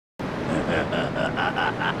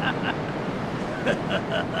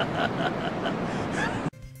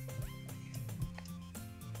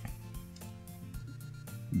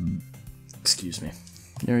Excuse me.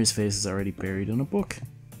 Yuri's face is already buried in a book.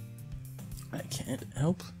 I can't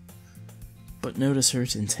help but notice her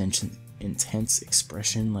intense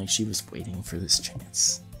expression, like she was waiting for this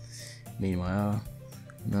chance. Meanwhile,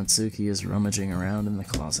 Natsuki is rummaging around in the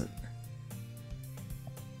closet.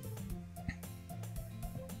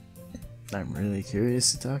 I'm really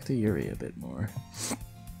curious to talk to Yuri a bit more.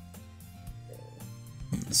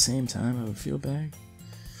 At the same time, I would feel bad.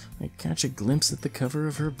 I catch a glimpse at the cover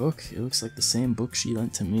of her book. It looks like the same book she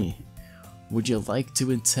lent to me. Would you like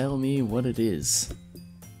to tell me what it is?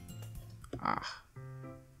 Ah.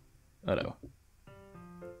 Uh-oh.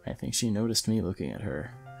 I think she noticed me looking at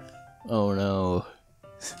her. Oh no.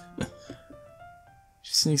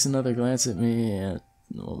 She sneaks another glance at me and...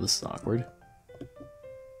 well, this is awkward.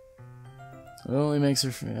 It only makes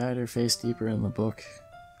her hide her face deeper in the book.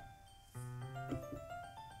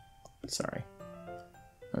 Sorry.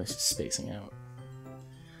 I was just spacing out.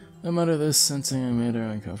 I mutter this, sensing I made her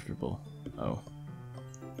uncomfortable. Oh.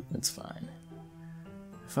 It's fine.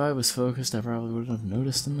 If I was focused, I probably wouldn't have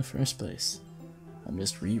noticed in the first place. I'm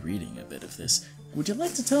just rereading a bit of this. Would you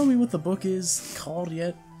like to tell me what the book is called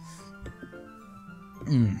yet?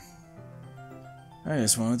 I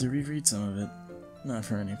just wanted to reread some of it. Not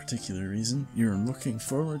for any particular reason. You're looking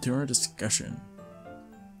forward to our discussion.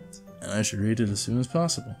 And I should read it as soon as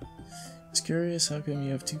possible. Just curious, how come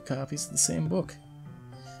you have 2 copies of the same book?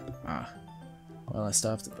 Ah. Well, I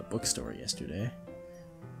stopped at the bookstore yesterday.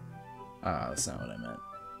 Ah, that's not what I meant.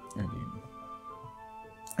 I mean,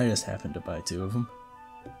 I just happened to buy 2 of them.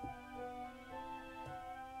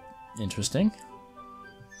 Interesting.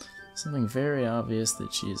 Something very obvious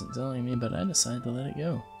that she isn't telling me, but I decided to let it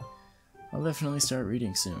go. I'll definitely start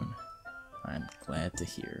reading soon. I'm glad to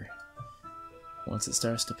hear. Once it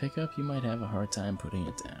starts to pick up, you might have a hard time putting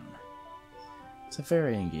it down. It's a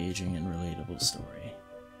very engaging and relatable story.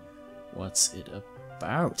 What's it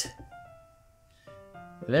about?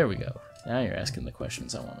 There we go. Now you're asking the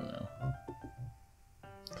questions I want to know.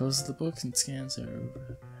 Closes the book and scans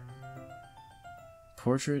over.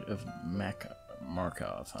 Portrait of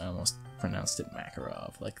Markov. I almost pronounced it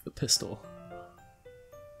Makarov, like the pistol.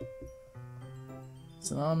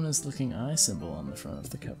 It's an ominous-looking eye symbol on the front of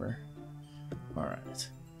the cover. Alright.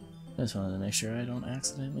 I just wanted to make sure I don't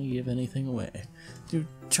accidentally give anything away. Dude,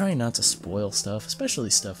 trying not to spoil stuff, especially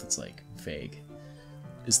stuff that's, like, vague,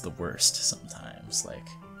 is the worst sometimes.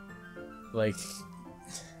 Like,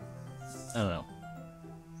 I don't know.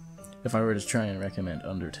 If I were to try and recommend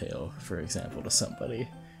Undertale, for example, to somebody,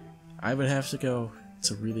 I would have to go, it's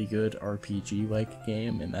a really good RPG-like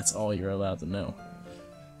game, and that's all you're allowed to know.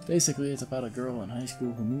 Basically, it's about a girl in high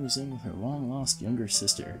school who moves in with her long-lost younger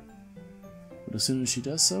sister. But as soon as she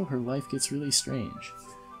does so, her life gets really strange.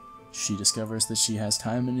 She discovers that she has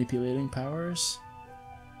time-manipulating powers,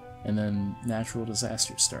 and then natural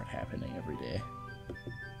disasters start happening every day.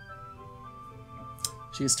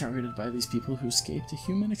 She is targeted by these people who escaped a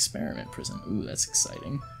human experiment prison. Ooh, that's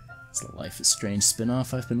exciting. It's the Life is Strange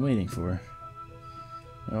spin-off I've been waiting for.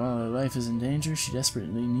 And while her life is in danger, she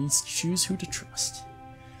desperately needs to choose who to trust.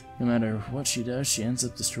 No matter what she does, she ends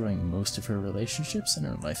up destroying most of her relationships and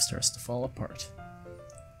her life starts to fall apart.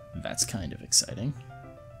 That's kind of exciting.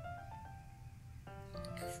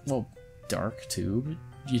 Well, dark too,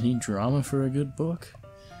 but you need drama for a good book.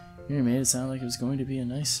 You made it sound like it was going to be a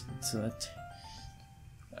nice... so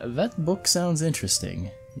that book sounds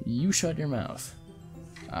interesting. You shut your mouth.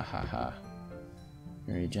 Ah ha ha.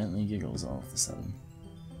 Very gently giggles all of a sudden.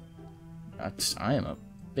 I am a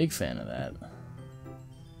big fan of that.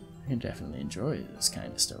 I can definitely enjoy this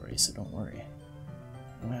kind of story, so don't worry.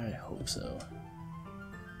 I hope so.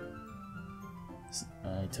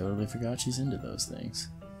 I totally forgot she's into those things.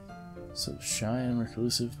 So shy and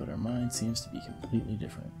reclusive, but her mind seems to be completely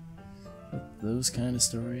different. But those kind of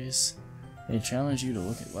stories, they challenge you to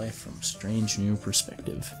look at life from a strange new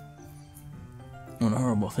perspective. On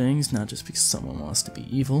horrible things, not just because someone wants to be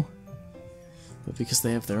evil, but because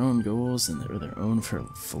they have their own goals and their own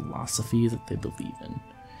philosophy that they believe in.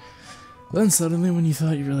 Then suddenly, when you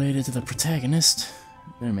thought you related to the protagonist,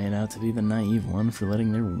 they're made out to be the naive one for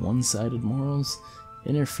letting their one-sided morals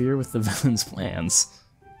interfere with the villain's plans.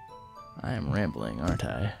 I am rambling, aren't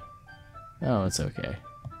I? Oh, it's okay.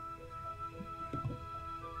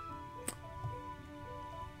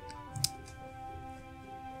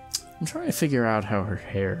 I'm trying to figure out how her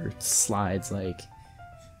hair slides like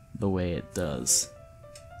the way it does.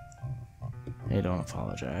 Hey, don't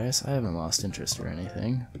apologize. I haven't lost interest or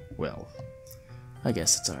anything. Well, I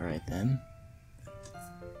guess it's alright then.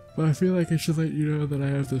 but I feel like I should let you know that I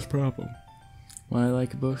have this problem. When I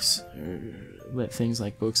like books, or let things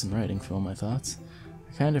like books and writing fill my thoughts,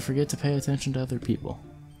 I kind of forget to pay attention to other people.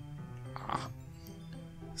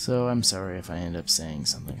 So I'm sorry if I end up saying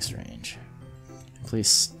something strange. Please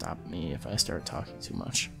stop me if I start talking too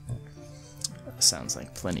much. Sounds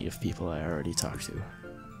like plenty of people I already talked to.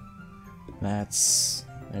 I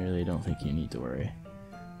really don't think you need to worry.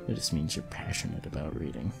 It just means you're passionate about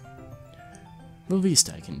reading. The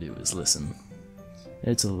least I can do is listen.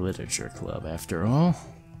 It's a literature club, after all.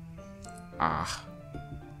 Her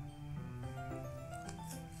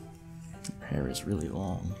hair is really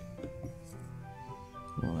long.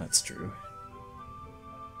 Well, that's true.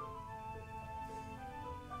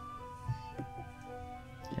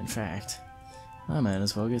 In fact, I might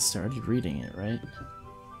as well get started reading it, right?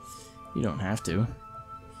 You don't have to.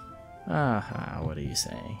 What are you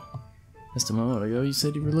saying? Just a moment ago you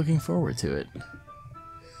said you were looking forward to it.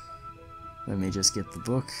 Let me just get the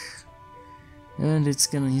book. And he's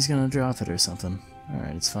gonna drop it or something.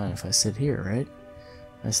 Alright, it's fine if I sit here, right?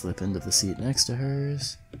 I slip into the seat next to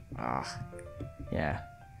hers. Yeah.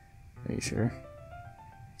 Are you sure?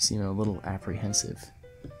 You seem a little apprehensive.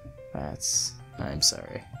 I'm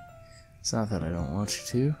sorry. It's not that I don't want you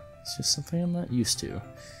to. It's just something I'm not used to.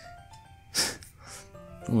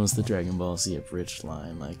 Almost the Dragon Ball Z abridged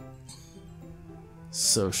line, like...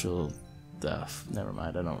 social... stuff. Never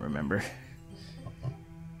mind, I don't remember.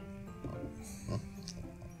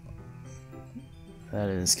 That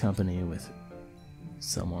is company with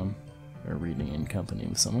someone. Or reading in company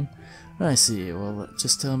with someone. I see, well,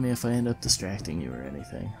 just tell me if I end up distracting you or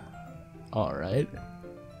anything. Alright.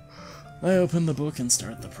 I open the book and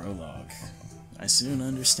start the prologue. I soon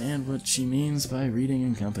understand what she means by reading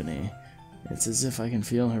in company. It's as if I can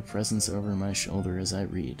feel her presence over my shoulder as I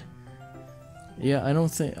read. Yeah, I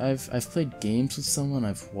don't think I've played games with someone,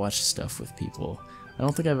 I've watched stuff with people. I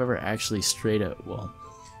don't think I've ever actually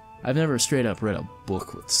I've never straight up read a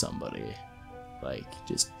book with somebody, like,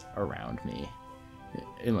 just around me.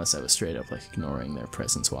 Unless I was straight up, like, ignoring their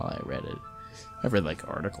presence while I read it. I've read, like,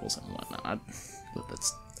 articles and whatnot,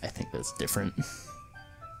 but I think that's different.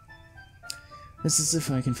 It's as if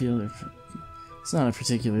I can feel it. It's not a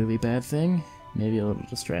particularly bad thing, maybe a little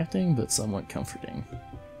distracting, but somewhat comforting.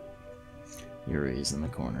 Yuri is in the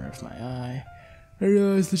corner of my eye. I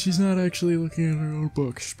realize that she's not actually looking at her own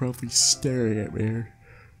book. She's probably staring at me or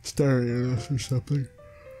staring at us or something.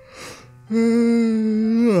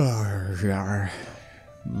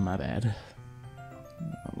 My bad.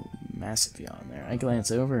 Oh, massive yawn there. I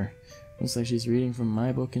glance over. Looks like she's reading from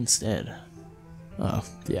my book instead. Oh,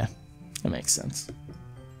 yeah. That makes sense.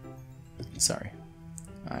 Sorry.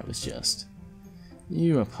 I was just...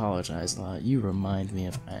 You apologize a lot. You remind me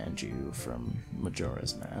of Anju from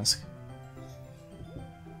Majora's Mask.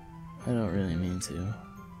 I don't really mean to.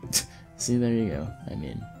 See, there you go. I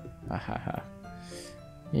mean, ha.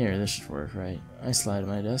 Here, this should work, right? I slide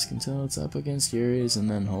my desk until it's up against Yuri's and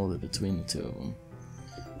then hold it between the two of them.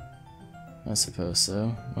 I suppose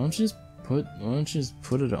so. Why don't you just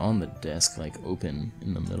put it on the desk, like, open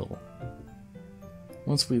in the middle?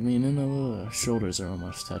 Once we lean in a little, our shoulders are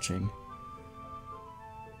almost touching.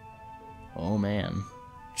 Oh man,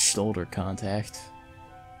 shoulder contact.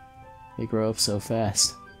 They grow up so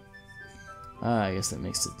fast. I guess that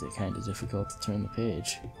makes it kind of difficult to turn the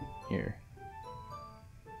page. Here.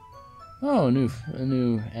 Oh, a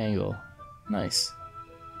new angle. Nice.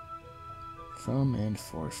 Thumb and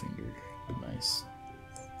forefinger. Nice.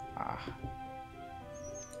 I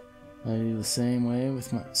do the same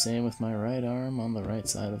with my right arm on the right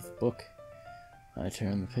side of the book. I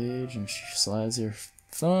turn the page and she slides her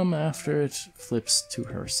thumb after it flips to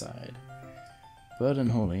her side. But in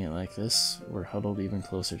holding it like this, we're huddled even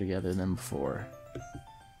closer together than before.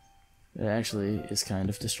 It actually is kind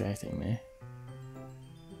of distracting me.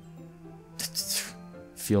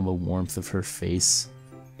 Feel the warmth of her face.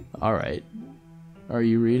 Alright. Are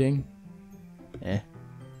you reading?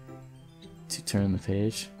 To turn the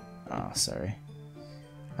page. Ah, sorry.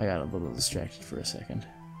 I got a little distracted for a second.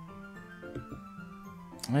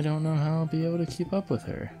 I don't know how I'll be able to keep up with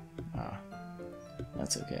her.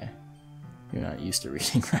 That's okay. You're not used to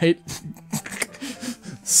reading, right?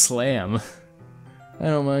 Slam. I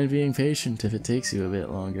don't mind being patient if it takes you a bit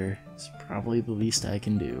longer. It's probably the least I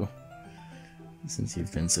can do. Since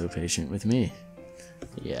you've been so patient with me.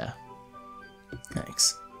 Yeah.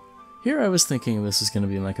 Thanks. Here I was thinking this was going to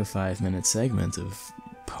be like a 5-minute segment of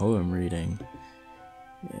poem reading.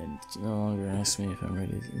 And no longer asks me if I'm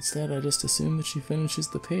ready. Instead, I just assume that she finishes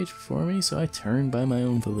the page before me, so I turn by my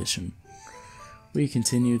own volition. We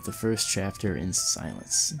continued the first chapter in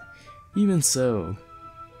silence. Even so,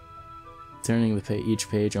 turning each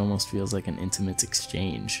page almost feels like an intimate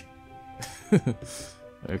exchange.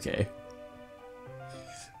 Okay.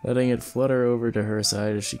 Letting it flutter over to her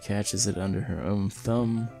side as she catches it under her own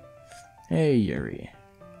thumb. Hey, Yuri.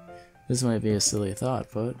 This might be a silly thought,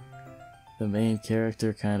 but the main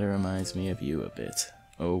character kinda reminds me of you a bit.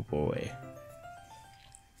 Oh boy.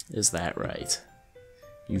 Is that right?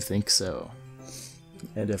 You think so?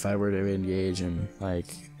 And if I were to engage in, like,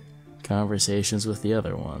 conversations with the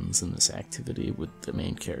other ones in this activity, would the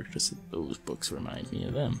main characters of those books remind me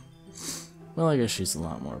of them? Well, I guess she's a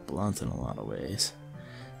lot more blunt in a lot of ways.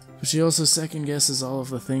 But she also second guesses all of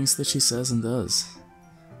the things that she says and does.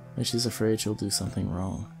 Like she's afraid she'll do something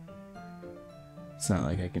wrong. It's not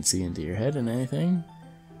like I can see into your head and anything.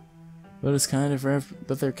 But it's kind of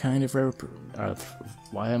they're kind of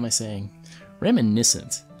why am I saying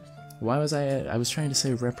reminiscent? Why was I was trying to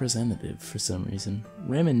say representative for some reason.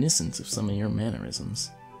 Reminiscent of some of your mannerisms.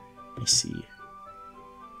 I see.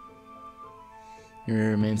 You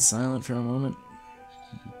remain silent for a moment,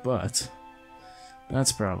 but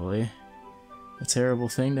that's probably a terrible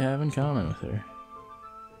thing to have in common with her.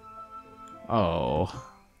 Oh.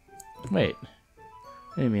 Wait.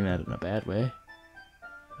 I didn't mean that in a bad way.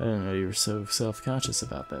 I didn't know you were so self-conscious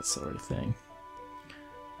about that sort of thing.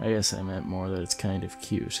 I guess I meant more that it's kind of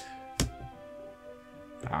cute.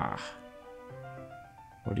 Ah.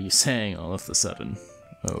 What are you saying all of a sudden?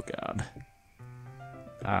 Oh god.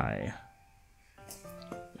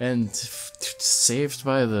 And saved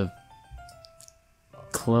by the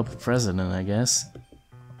club president, I guess.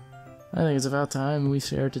 I think it's about time we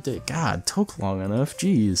shared today. God, took long enough,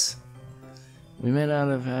 jeez. We may not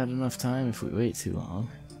have had enough time if we wait too long.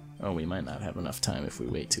 Oh, we might not have enough time if we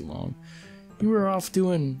wait too long. You were off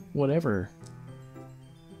doing whatever.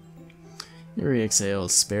 Yuri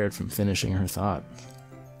exhales, spared from finishing her thought.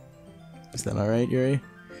 Is that alright, Yuri?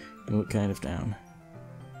 You look kind of down.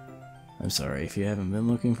 I'm sorry if you haven't been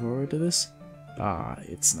looking forward to this. Ah,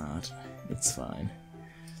 it's not. It's fine.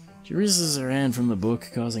 She raises her hand from the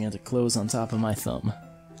book, causing it to close on top of my thumb.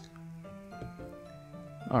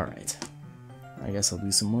 Alright. I guess I'll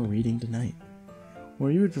do some more reading tonight.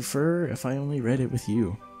 Or you would prefer if I only read it with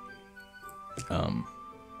you.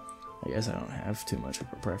 I guess I don't have too much of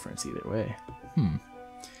a preference either way. In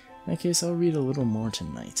that case, I'll read a little more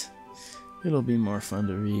tonight. It'll be more fun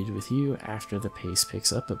to read with you after the pace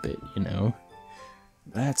picks up a bit, you know.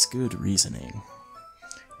 That's good reasoning.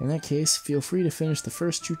 In that case, feel free to finish the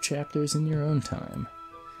first 2 chapters in your own time.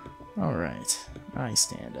 Alright, I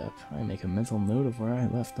stand up. I make a mental note of where I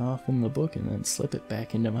left off in the book and then slip it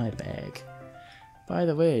back into my bag. By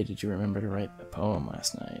the way, did you remember to write the poem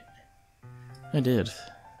last night? I did.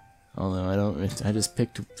 Although I just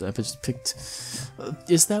picked,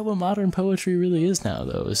 is that what modern poetry really is now,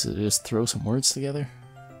 though? Is it just throw some words together?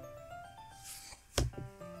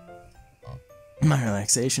 My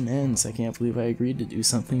relaxation ends. I can't believe I agreed to do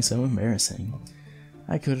something so embarrassing.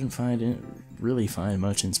 I couldn't really find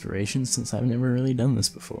much inspiration since I've never really done this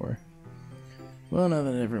before. Well, now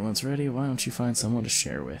that everyone's ready, why don't you find someone to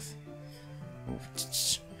share with?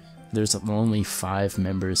 There's only 5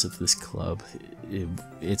 members of this club.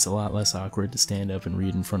 It's a lot less awkward to stand up and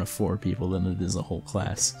read in front of 4 people than it is a whole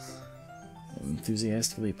class.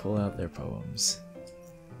 Enthusiastically pull out their poems.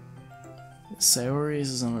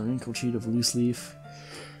 Sayori's is on a wrinkled sheet of loose leaf.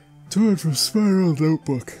 Torn from spiral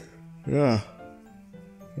notebook. Yeah.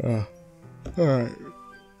 Alright.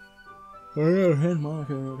 On the other hand,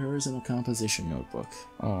 Monica wrote hers in a composition notebook.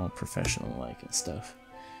 All professional-like and stuff.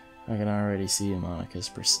 I can already see Monica's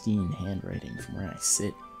pristine handwriting from where I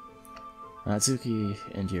sit. Natsuki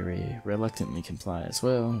and Yuri reluctantly comply as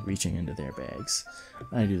well, reaching into their bags.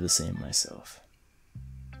 I do the same myself.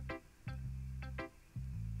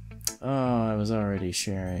 Oh, I was already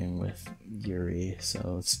sharing with Yuri, so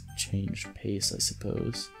let's change pace, I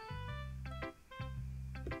suppose.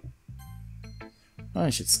 I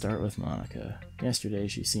should start with Monica. Yesterday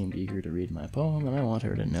she seemed eager to read my poem, and I want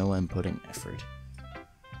her to know I'm putting effort.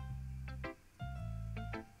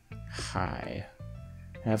 Hi.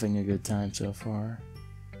 Having a good time so far?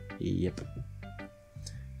 Yep.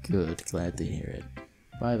 Good, glad to hear it.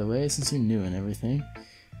 By the way, since you're new and everything,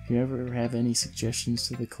 if you ever have any suggestions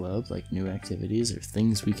to the club, like new activities or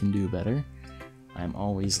things we can do better, I'm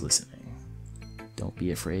always listening. Don't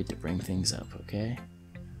be afraid to bring things up, okay?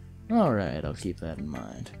 Alright, I'll keep that in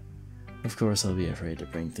mind. Of course I'll be afraid to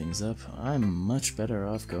bring things up. I'm much better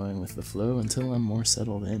off going with the flow until I'm more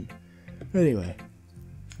settled in. Anyway,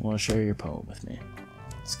 want to share your poem with me?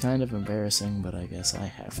 It's kind of embarrassing, but I guess I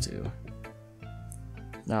have to.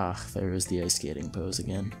 Ah, there is the ice skating pose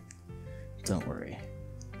again. Don't worry.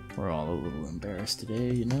 We're all a little embarrassed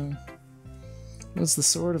today, you know? was the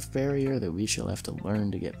sort of barrier that we shall have to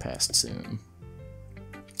learn to get past soon.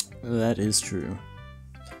 That is true.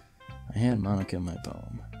 I hand Monica my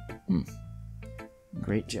poem.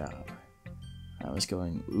 Great job. I was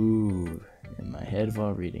going, ooh, in my head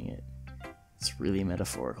while reading it. It's really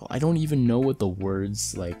metaphorical. I don't even know what the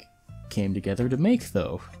words, like, came together to make,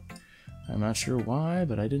 though. I'm not sure why,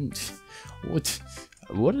 but I didn't... What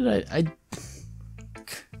did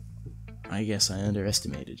I guess I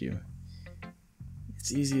underestimated you.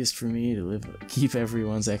 It's easiest for me to keep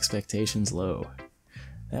everyone's expectations low.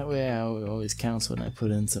 That way it always counts when I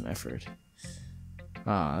put in some effort.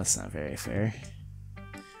 Ah, that's not very fair.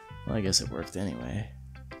 Well, I guess it worked anyway.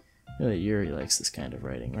 I know that Yuri likes this kind of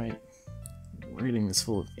writing, right? Writing that's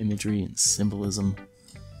full of imagery and symbolism.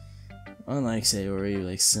 Unlike Sayori, who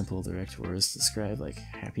likes simple, direct words to describe like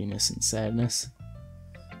happiness and sadness.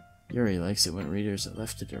 Yuri likes it when readers are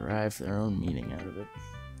left to derive their own meaning out of it.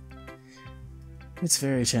 It's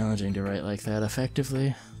very challenging to write like that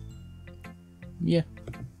effectively. Yeah.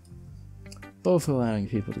 Both allowing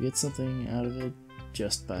people to get something out of it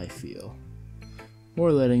just by feel,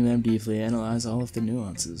 or letting them deeply analyze all of the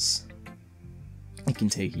nuances. It can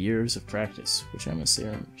take years of practice, which I'm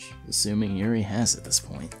assuming Yuri has at this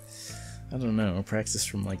point. I don't know, practice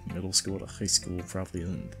from like middle school to high school probably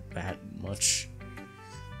isn't that much.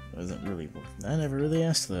 Doesn't really work. I never really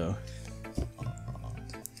asked though.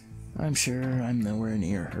 I'm sure I'm nowhere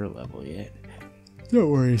near her level yet. Don't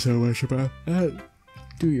worry so much about that.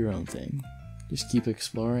 Do your own thing. Just keep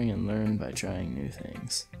exploring and learn by trying new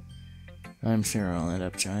things. I'm sure I'll end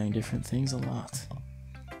up trying different things a lot.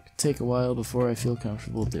 It'll take a while before I feel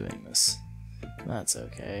comfortable doing this. That's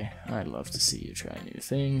okay. I'd love to see you try new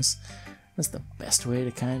things. That's the best way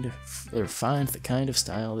to find the kind of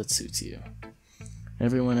style that suits you.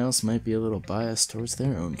 Everyone else might be a little biased towards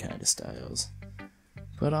their own kind of styles.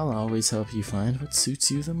 But I'll always help you find what suits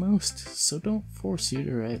you the most, so don't force you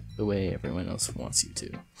to write the way everyone else wants you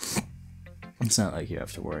to. It's not like you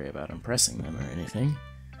have to worry about impressing them or anything.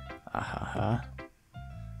 Ah-ha-ha.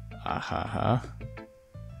 Ah-ha-ha.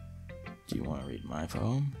 Do you want to read my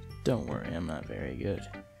poem? Don't worry, I'm not very good.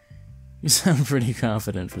 You sound pretty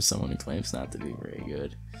confident for someone who claims not to be very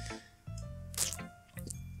good.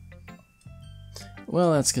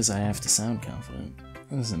 Well, that's because I have to sound confident.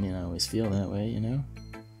 That doesn't mean I always feel that way, you know?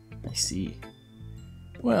 I see.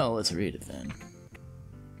 Well, let's read it then.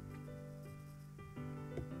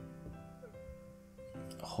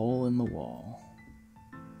 A hole in the wall.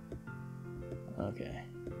 Okay.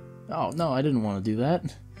 Oh, no, I didn't want to do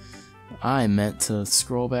that. I meant to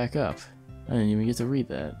scroll back up. I didn't even get to read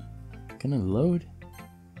that. Can it load?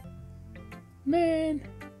 Man,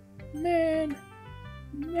 that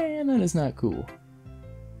is not cool.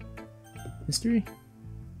 History?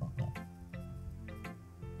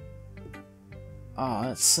 Aw,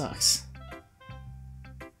 that sucks.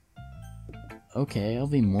 Okay, I'll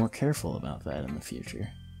be more careful about that in the future.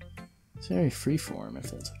 It's very freeform,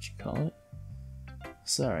 if that's what you call it.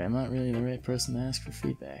 Sorry, I'm not really the right person to ask for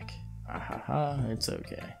feedback. Ahaha, it's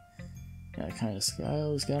okay. That kind of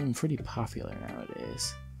style has gotten pretty popular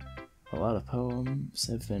nowadays. A lot of poems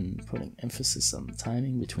have been putting emphasis on the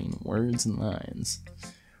timing between words and lines.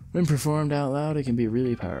 When performed out loud, it can be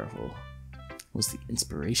really powerful. What's the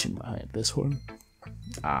inspiration behind this one?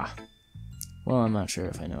 Ah. Well, I'm not sure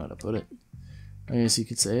if I know how to put it. I guess you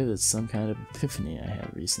could say that's some kind of epiphany I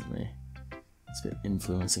had recently. It's been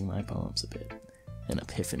influencing my poems a bit. An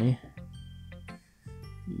epiphany?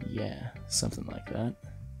 Yeah, something like that.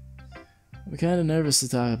 I'm kind of nervous to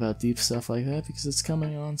talk about deep stuff like that because it's kind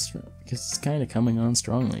of coming on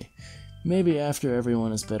strongly. Maybe after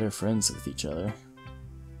everyone is better friends with each other.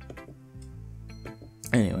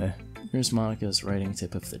 Anyway, here's Monica's writing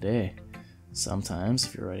tip of the day. Sometimes,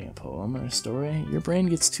 if you're writing a poem or a story, your brain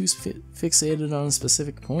gets too fixated on a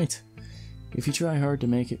specific point. If you try hard to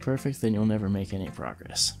make it perfect, then you'll never make any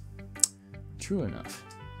progress. True enough.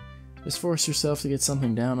 Just force yourself to get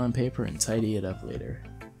something down on paper and tidy it up later.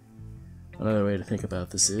 Another way to think about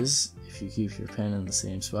this is, if you keep your pen in the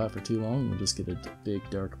same spot for too long, you'll just get a big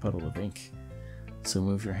dark puddle of ink. So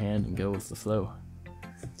move your hand and go with the flow.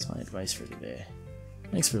 That's my advice for today.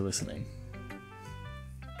 Thanks for listening.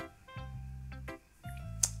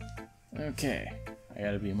 Okay, I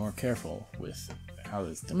gotta be more careful with how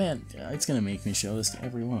this... Man, it's gonna make me show this to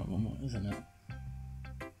every one of them, isn't it?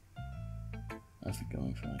 I've been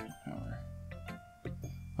going for like an hour.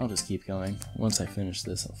 I'll just keep going. Once I finish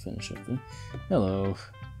this, I'll finish up the... Hello.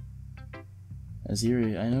 As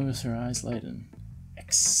Yuri, I notice her eyes lighten.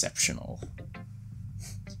 Exceptional.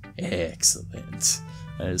 Excellent.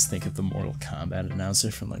 I just think of the Mortal Kombat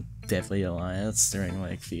announcer from like Deadly Alliance during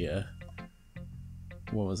like the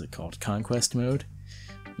what was it called? Conquest mode.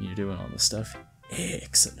 You're doing all this stuff.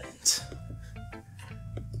 Excellent.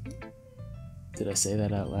 Did I say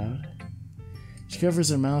that out loud? She covers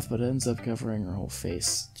her mouth, but ends up covering her whole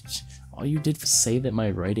face. All you did was say that my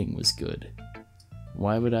writing was good.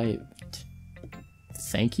 Why would I...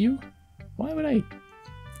 Thank you? Why would I...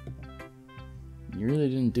 You really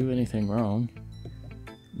didn't do anything wrong.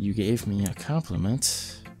 You gave me a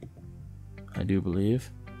compliment. I do believe.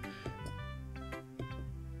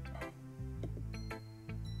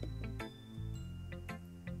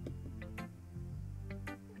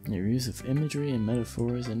 Your use of imagery and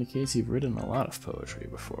metaphors indicates you've written a lot of poetry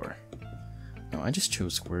before. No, I just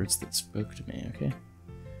chose words that spoke to me, okay?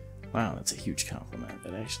 Wow, that's a huge compliment.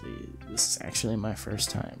 This is actually my first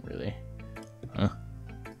time, really. Huh?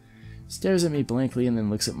 Stares at me blankly and then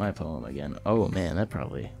looks at my poem again. Oh man, that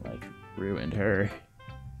probably, like, ruined her.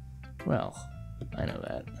 Well, I know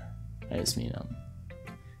that. I just mean,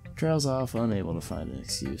 trails off, unable to find an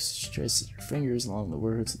excuse. She traces her fingers along the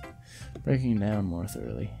words, breaking down more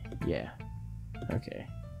thoroughly. Yeah. Okay.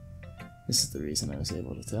 This is the reason I was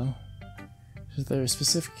able to tell. There are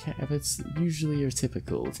specific habits that usually are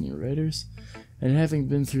typical of new writers, and having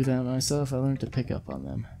been through that myself, I learned to pick up on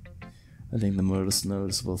them. I think the most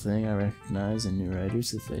noticeable thing I recognize in new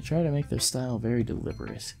writers is they try to make their style very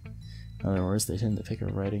deliberate. In other words, they tend to pick a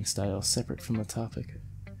writing style separate from the topic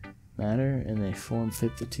matter, and they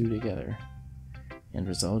fit the two together. The end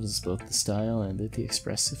result is both the style and the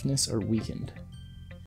expressiveness are weakened.